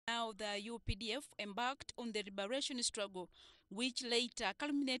how the UPDF embarked on the liberation struggle, which later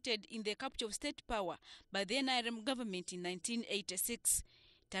culminated in the capture of state power by the NRM government in 1986.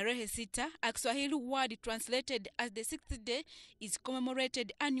 Tarehe Sita, a Swahili word translated as the sixth day, is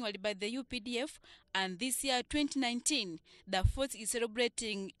commemorated annually by the UPDF, and this year, 2019, the force is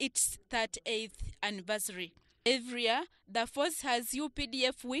celebrating its 38th anniversary. Every year, the force has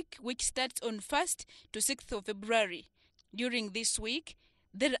UPDF Week, which starts on 1st to 6th of February. During this week,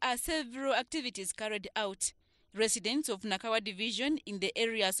 there are several activities carried out. Residents of Nakawa division in the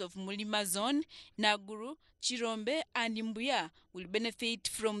areas of Mulima Zone, Naguru, Chirombe and Mbuya will benefit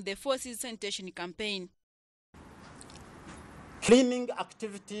from the forces sanitation campaign. Cleaning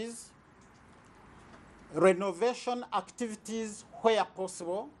activities, renovation activities where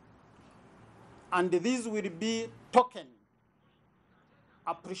possible, and these will be token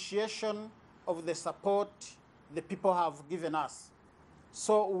appreciation of the support the people have given us.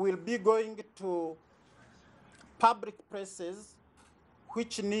 So we'll be going to public places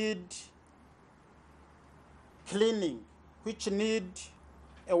which need cleaning, which need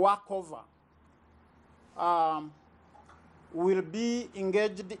a walkover. We'll be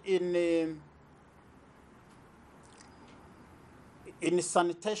engaged in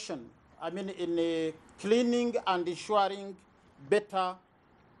sanitation, in cleaning and ensuring better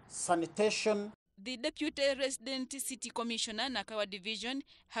sanitation. The Deputy Resident City Commissioner, Nakawa Division,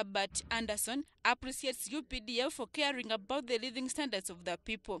 Herbert Anderson, appreciates UPDF for caring about the living standards of the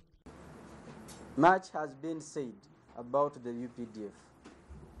people. Much has been said about the UPDF.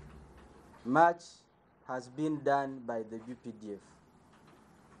 Much has been done by the UPDF,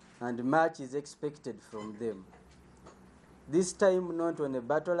 and much is expected from them. This time not on a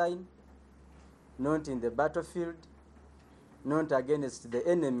battle line, not in the battlefield, not against the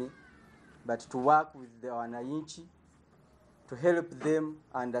enemy, but to work with the wananchi, to help them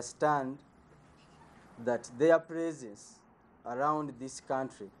understand that their presence around this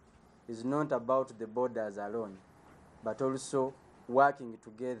country is not about the borders alone, but also working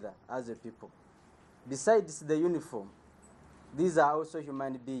together as a people. Besides the uniform, these are also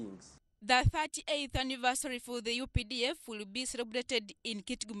human beings. The 38th anniversary for the UPDF will be celebrated in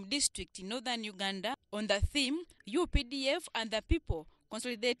Kitgum district in northern Uganda on the theme UPDF and the people,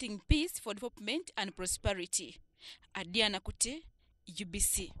 consolidating peace for development and prosperity. Adiana Kute,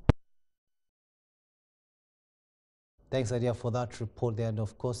 UBC. Thanks, Adia, for that report there. And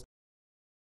of course,